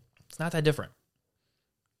stuff, it's not that different.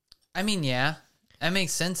 I mean, yeah, that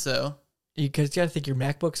makes sense though. Because you got to think your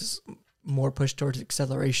MacBook's more pushed towards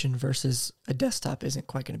acceleration versus a desktop isn't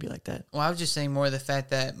quite going to be like that. Well, I was just saying more the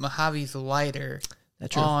fact that Mojave's lighter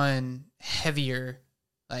That's true. on heavier,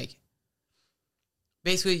 like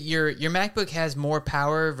basically your MacBook has more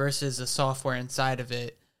power versus the software inside of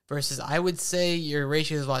it. Versus, I would say your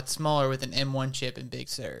ratio is a lot smaller with an M1 chip in Big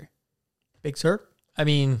Sur. Big Sur? I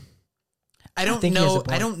mean, I don't think he has a know.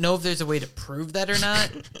 point. I don't know if there's a way to prove that or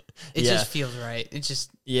not. It Yeah. just feels right. It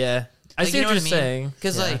just yeah. I see what you're saying.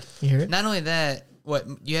 Because Yeah. like, You hear it? not only that, what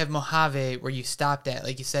you have Mojave where you stopped at,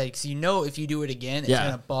 like you said, because you know if you do it again, it's Yeah.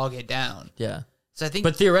 gonna bog it down. Yeah. So I think,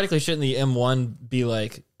 But theoretically, shouldn't the M1 be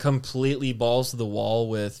like completely balls to the wall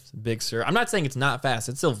with Big Sur? I'm not saying it's not fast.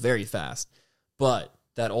 It's still very fast. But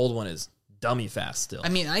that old one is dummy fast still. I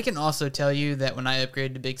mean, I can also tell you that when I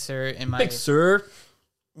upgraded to Big Sur in my Big Sur.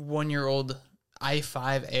 1-year-old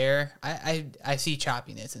i5 Air, I see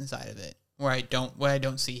choppiness inside of it where I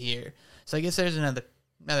don't see here. So I guess there's another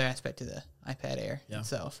aspect to the iPad Air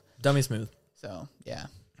itself. Dummy smooth. So yeah,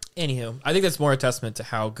 Anywho, I think that's more a testament to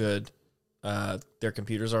how good their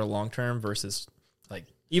computers are long term versus like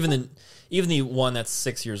even the one that's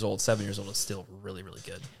 6 years old, 7 years old is still really, really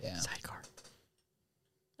good. yeah. Sidecar.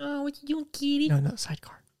 Oh, what you doing, kitty? No,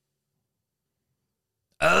 sidecar.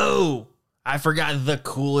 Oh, I forgot the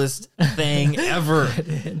coolest thing ever.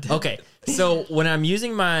 Okay, so when I'm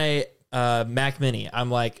using my Mac Mini, I'm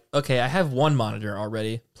like, okay, I have one monitor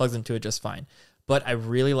already, plugs into it just fine. But I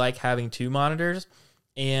really like having two monitors.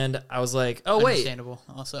 And I was like, oh, wait. Understandable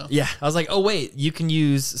also. Yeah, I was like, oh, wait, you can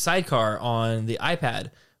use Sidecar on the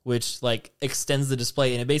iPad, which like extends the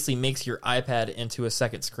display, and it basically makes your iPad into a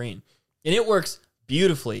second screen. And it works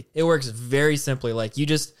beautifully. It works very simply. Like you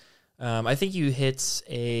just... I think you hit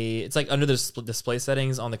it's like under the display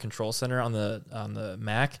settings on the control center on the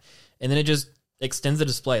Mac, and then it just extends the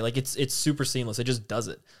display. Like it's super seamless. It just does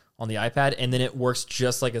it on the iPad, and then it works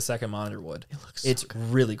just like a second monitor would. It looks so It's good.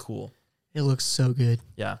 really cool. It looks so good.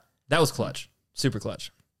 Yeah, that was clutch. Super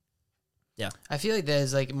clutch. I feel like that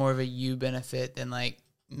is like more of a you benefit than like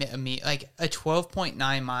me. Like a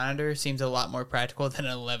 12.9 monitor seems a lot more practical than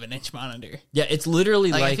an 11-inch monitor. Yeah, it's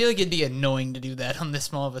literally Like, like I feel like it'd be annoying to do that on this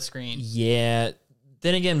small of a screen. yeah.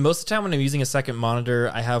 Then again, most of the time when I'm using a second monitor,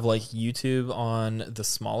 I have like YouTube on the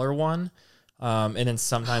smaller one, and then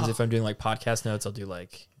sometimes if I'm doing like podcast notes, I'll do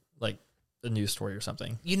like a news story or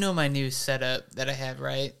something. You know my new setup that I have,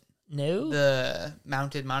 right? No, The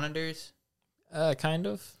mounted monitors. kind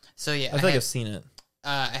of. So yeah, I feel like I've seen it.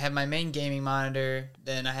 I have my main gaming monitor,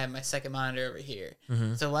 then I have my second monitor over here.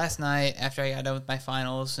 Mm-hmm. So last night, after I got done with my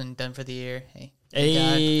finals and done for the year,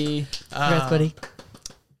 Hey, Congrats, buddy.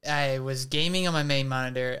 I was gaming on my main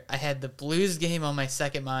monitor. I had the Blues game on my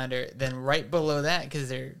second monitor. Then right below that, because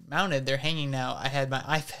they're mounted, they're hanging now, I had my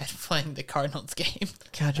iPad playing the Cardinals game.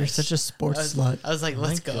 God, you're such a sports slut. I was like,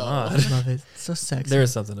 let's go. God. I love it. It's so sexy. there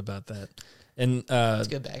is something about that, and It's a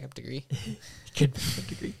good backup degree. Good backup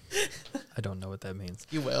degree. I don't know what that means.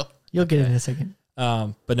 You will. You'll get it in a second.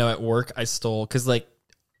 But no, at work I stole because like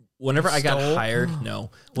whenever I got Stole? hired,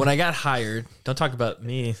 when I got hired, don't talk about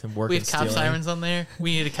me and work. We and have cop stealing. sirens on there.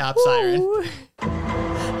 We need a cop siren.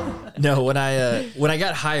 No, when I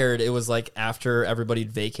got hired, it was like after everybody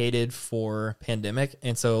vacated for pandemic,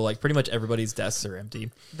 and so like pretty much everybody's desks are empty.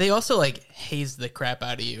 They also like haze the crap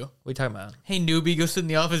out of you. What are you talking about? Hey newbie, go sit in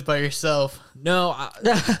the office by yourself. No,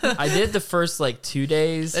 I did the first like 2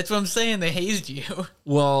 days. That's what I'm saying. They hazed you.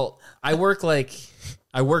 Well, I work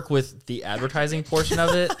with the advertising portion of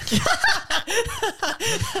it.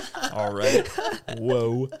 All right.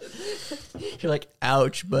 Whoa. You're like,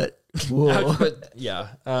 ouch, but whoa. But yeah.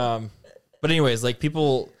 But anyways, like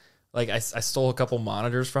people, like I stole a couple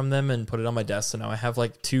monitors from them and put it on my desk. So now I have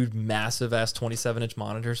like two massive ass 27-inch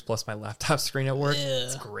monitors plus my laptop screen at work.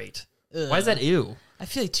 It's great. Why is that ew? I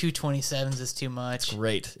feel like 227s is too much.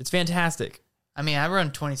 Great. It's fantastic. I mean, I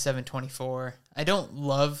run 2724. I don't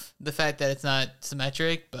love the fact that it's not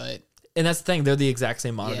symmetric, but And that's the thing. They're the exact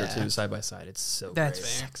same monitor Yeah. too, side by side. It's so that's great.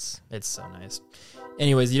 fair. It's so nice.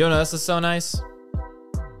 Anyways, you don't know this is so nice?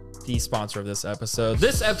 The sponsor of this episode.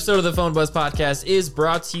 This episode of the Phone Buzz Podcast is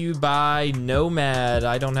brought to you by Nomad.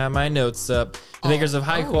 I don't have my notes up. The makers of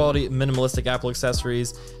high quality minimalistic Apple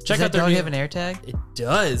accessories. Check Does out that their dog new, have an AirTag? It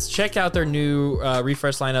does. Check out their new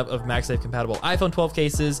refresh lineup of MagSafe compatible iPhone 12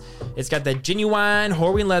 cases. It's got that genuine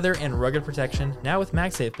Horween leather and rugged protection, now with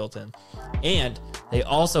MagSafe built in. And they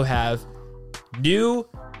also have new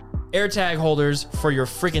AirTag holders for your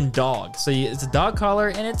freaking dog. So it's a dog collar,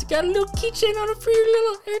 and it's got a little keychain on it for your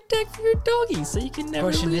little AirTag for your doggy, so you can never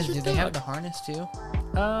Question lose is, your do dog. they have the harness too?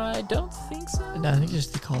 I don't think so. No, I think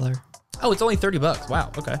just the collar. Oh, it's only $30.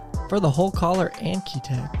 Wow. Okay. For the whole collar and key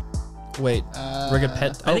tag. Wait. Rugged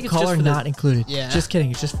pet. I think it's collar just for not included. Yeah. Just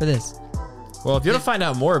kidding. It's just for this. Well, if you want to find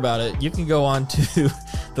out more about it, you can go on to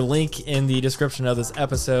the link in the description of this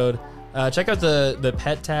episode. Check out the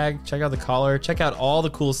pet tag. Check out the collar. Check out all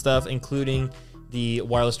the cool stuff, including the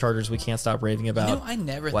wireless chargers we can't stop raving about. You know, I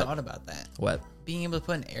never What? thought about that. What? Being able to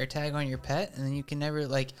put an AirTag on your pet, and then you can never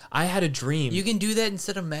like I had a dream. you can do that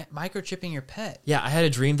instead of microchipping your pet. Yeah, I had a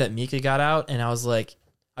dream that Mika got out, and I was like,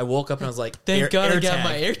 I woke up and I was like, Thank God I got AirTag.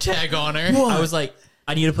 my AirTag on her. What? I was like,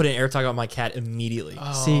 I need to put an AirTag on my cat immediately.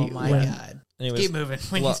 Oh See, my when- God. Anyways, Keep moving.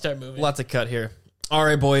 When you start moving. Lots of cut here. All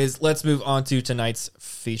right, boys, let's move on to tonight's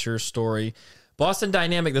feature story. Boston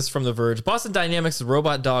Dynamics, this is from The Verge. Boston Dynamics'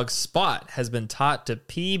 robot dog Spot has been taught to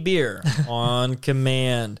pee beer on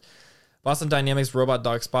command. Boston Dynamics' robot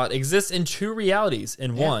dog Spot exists in two realities.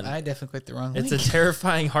 In Yeah, one, I definitely clicked the wrong it's a link.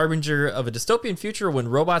 terrifying harbinger of a dystopian future when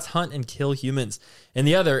robots hunt and kill humans. In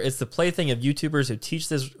the other, it's the plaything of YouTubers who teach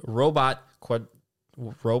this robot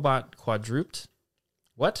quadruped.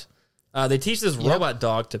 What? They teach this robot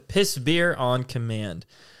dog to piss beer on command.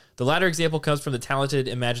 The latter example comes from the talented,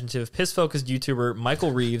 imaginative, piss-focused YouTuber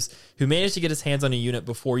Michael Reeves, who managed to get his hands on a unit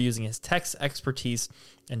before using his tech expertise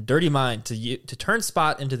and dirty mind to turn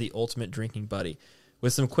Spot into the ultimate drinking buddy.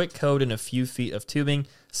 With some quick code and a few feet of tubing,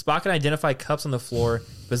 Spot can identify cups on the floor,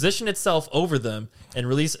 position itself over them, and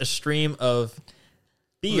release a stream of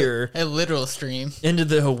beer A literal stream. into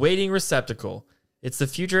the awaiting receptacle. It's the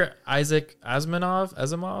future Isaac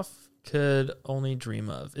Asimov could only dream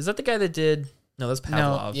of. Is that the guy that did... No, that's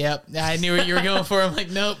Pavlov. No, yep. I knew what you were going for. I'm like,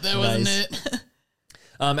 nope, that wasn't Nice. it.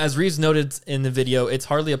 As Reeves noted in the video, it's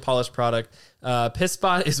hardly a polished product.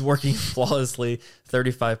 PissSpot is working flawlessly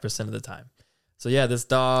 35% of the time. So yeah, this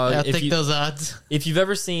dog. I'll take those odds. If you've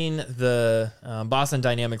ever seen the Boston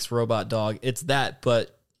Dynamics robot dog, it's that,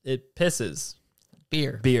 but it pisses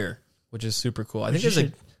beer, which is super cool. I think You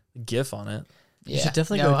there's a GIF on it. Yeah, should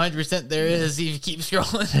definitely no, go- 100% there is. You keep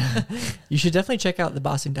scrolling. You should definitely check out the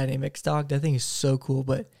Boston Dynamics dog. That thing is so cool.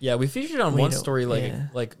 But Yeah, we featured on We one know- story like yeah.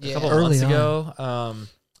 a Yeah. couple Early months on. ago.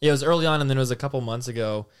 Yeah, it was early on, and then it was a couple months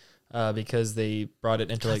ago because they brought it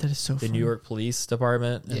into God, like that is so the funny. New York Police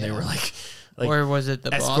Department, and they Yeah. were like Or was it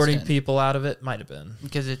the escorting Boston? people out of it. Might have been.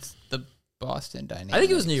 Because it's the Boston Dynamics. I think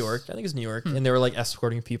it was New York. And they were like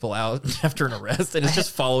escorting people out after an arrest, and it's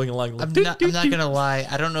just following along. Like, I'm not gonna lie.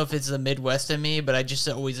 I don't know if it's the Midwest in me, but I just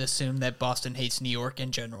always assume that Boston hates New York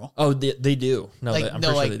in general. Oh, they do. No, Like, I'm no,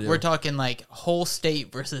 pretty like sure they do. we're talking like whole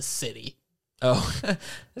state versus city, Oh,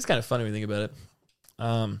 it's kind of funny when you think about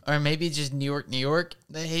it. or maybe just New York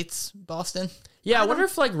that hates Boston. Yeah, I wonder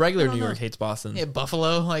if like regular don't New York know. hates Boston. Yeah,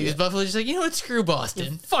 Buffalo. Like is Buffalo just like, you know what? Screw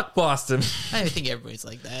Boston. Fuck Boston. I think everybody's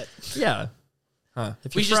like that. Yeah. Huh.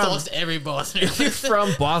 If We you're just from, lost every Boston. if you're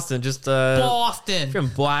from Boston, just Boston. from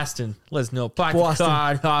Boston, let us know. Boston.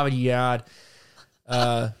 Harvard Yard.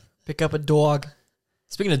 pick up a dog.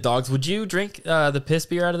 Speaking of dogs, would you drink the piss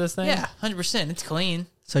beer out of this thing? Yeah, 100%. It's clean.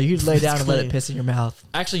 So you'd lay down and let clean. it piss in your mouth.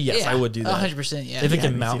 Actually, yes, Yeah, I would do that. 100%. Yeah. If it Yeah,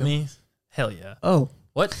 can me mount too. me, hell yeah. Oh,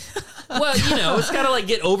 What? Well, you know, it's gotta like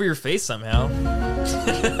get over your face somehow.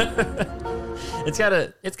 it's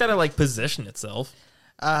gotta like position itself.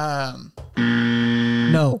 no.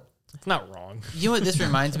 It's not wrong. You know what this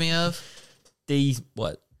reminds me of?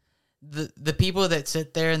 What? The people that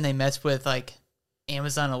sit there and they mess with like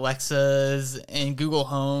Amazon Alexas and Google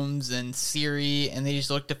Homes and Siri, and they just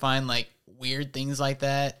look to find like weird things like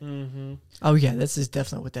that. Oh yeah, this is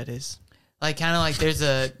definitely what that is. Like kind of like there's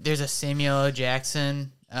a Samuel L.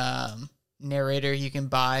 Jackson narrator you can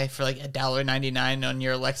buy for like $1.99 on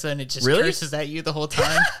your Alexa, and it just Really? curses at you the whole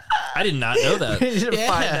time. I did not know that. We didn't Yeah.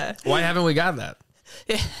 find that. Why haven't we got that?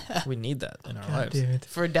 Yeah. We need that in our God lives. damn it.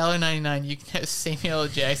 For $1.99, you can have Samuel L.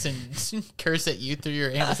 Jackson curse at you through your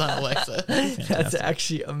Amazon Alexa. That's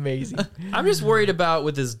actually amazing. I'm just worried about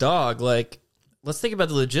with this dog. Like, let's think about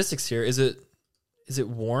the logistics here. Is it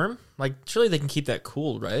warm? Like, surely they can keep that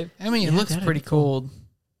cooled, right? I mean, it Yeah, looks that'd pretty be cool. cold.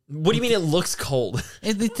 What do you mean it looks cold?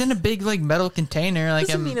 It's in a big like metal container. Like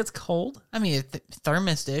Doesn't mean it's cold. I mean,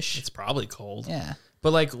 thermos-ish. It's probably cold. Yeah.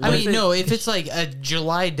 But like, I what mean, if no, if it's like a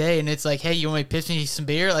July day and it's like, hey, you want me to piss me some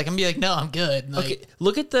beer? Like, I'm gonna be like, no, I'm good. Like, Okay,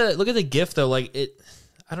 look at the GIF though. Like it,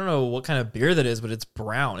 I don't know what kind of beer that is, but it's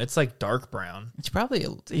brown. It's like dark brown. it's probably a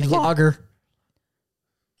A lager.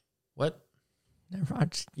 What? Never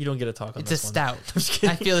mind. You don't get to talk on it's a this one. stout. just kidding.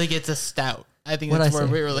 I feel like it's a stout. I think What'd that's I where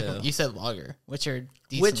say? we were looking. Yeah. You said lager, which are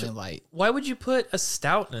decently light. Why would you put a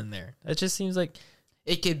stout in there? That just seems like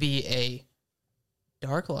It could be a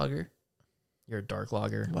dark lager. you're a dark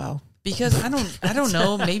lager. Wow. Because I don't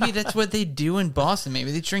know. Maybe that's what they do in Boston.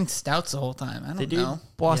 Maybe they drink stouts the whole time. I They don't do? know.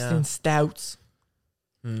 Boston Yeah. stouts.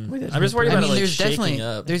 Hmm. Wait, that's I'm just worried I about I mean, it, like, there's shaking definitely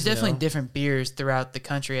up. there's you definitely know? different beers throughout the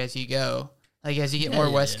country as you go. Like as you get Yeah, more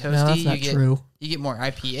yeah, West yeah. Coasty, No, that's you not get true. you get more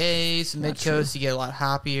IPAs. Not Mid Coast, you get a lot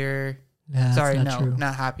hoppier. Nah, that's Sorry, not no, true.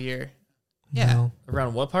 not hoppier. Yeah. No.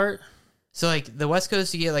 Around what part? So like the West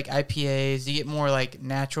Coast, you get like IPAs. You get more like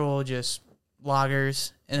natural, just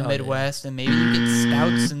lagers in the Oh, yeah. Midwest, and maybe you get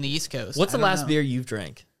stouts in the East Coast. What's I the don't last know. beer you've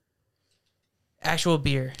drank? Actual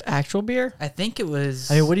beer. Actual beer? I think it was.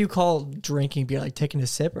 I mean, what do you call drinking beer? Like taking a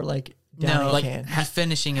sip or like down No, a like can?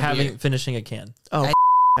 finishing a beer. Finishing a can. Oh,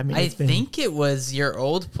 I mean, I it's been- think it was your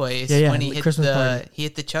old place Yeah, when he the hit Christmas the party. he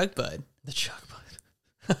hit the chug bud. The chug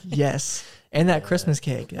bud. yes. And that Christmas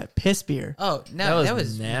cake, that piss beer. Oh no, that was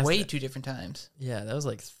was nasty. way two different times. Yeah, that was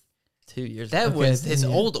like 2 years That ago. Okay, was his yeah.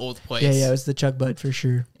 old place. Yeah, it was the Chug Bud for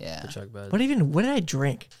sure. Yeah. The chug bud. What did I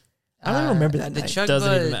drink? I don't even remember that The night. chug Doesn't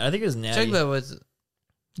bud. even matter. I think it was natty. Chug bud was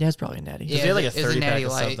Yeah, it's probably natty. yeah. they had like a it was 30 natty pack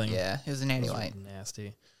of light. something. Yeah, it was a It natty was light.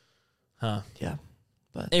 nasty. Huh. Yeah.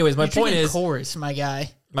 But Anyways, my You're point drinking is, Coors, my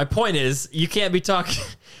guy. you can't be talking.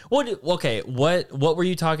 Okay, what were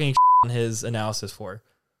you talking on his analysis for?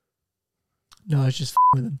 no, I was just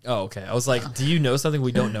with him. Oh, okay. I was like, do you know something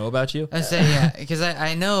we don't know about you? I say yeah, because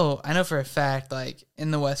I know for a fact like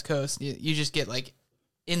in the West Coast you just get like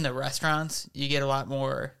in the restaurants you get a lot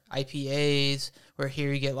more IPAs, where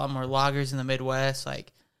here you get a lot more lagers in the Midwest.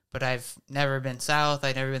 Like, but I've never been south.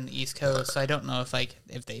 I've never been the East Coast, so I don't know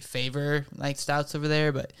if they favor like stouts over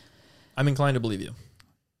there. But I'm inclined to believe you.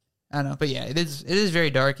 I don't know. But yeah, it is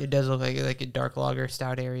very dark. It does look like a dark lager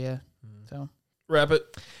stout area. So Wrap it.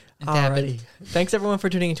 and tap it. Alrighty. Thanks everyone for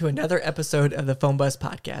tuning into another episode of the Phone Buzz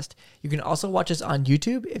Podcast. You can also watch us on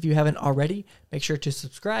YouTube if you haven't already. Make sure to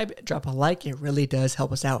subscribe, drop a like. It really does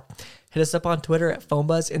help us out. Hit us up on Twitter at Phone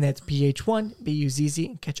Buzz, and that's PH1BUZZ,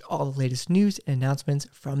 and catch all the latest news and announcements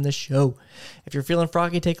from the show. If you're feeling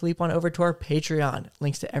froggy, take a leap on over to our Patreon.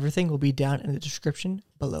 Links to everything will be down in the description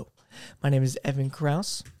below. My name is Evan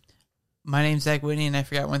Kraus. My name's Zach Whitney, and I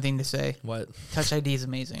forgot one thing to say. What? Touch ID is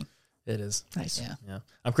amazing. It is. Nice. Yeah. Yeah.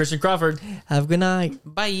 I'm Christian Crawford. Have a good night.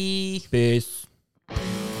 Bye. Peace.